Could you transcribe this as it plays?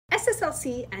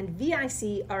SSLC and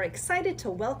VIC are excited to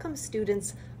welcome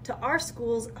students to our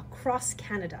schools across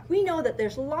Canada. We know that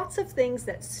there's lots of things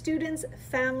that students,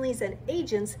 families, and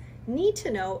agents need to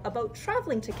know about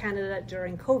traveling to Canada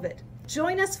during COVID.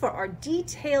 Join us for our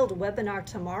detailed webinar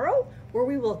tomorrow, where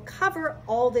we will cover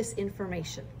all this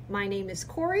information. My name is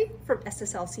Corey from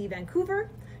SSLC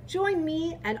Vancouver. Join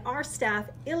me and our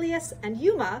staff, Ilias and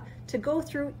Yuma, to go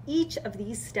through each of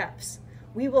these steps.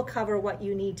 We will cover what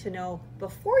you need to know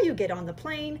before you get on the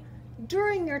plane,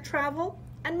 during your travel,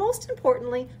 and most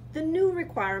importantly, the new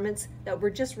requirements that were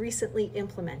just recently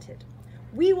implemented.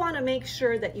 We want to make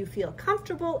sure that you feel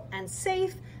comfortable and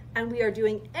safe, and we are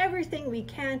doing everything we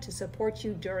can to support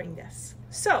you during this.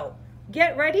 So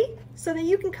get ready so that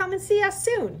you can come and see us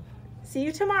soon. See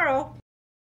you tomorrow.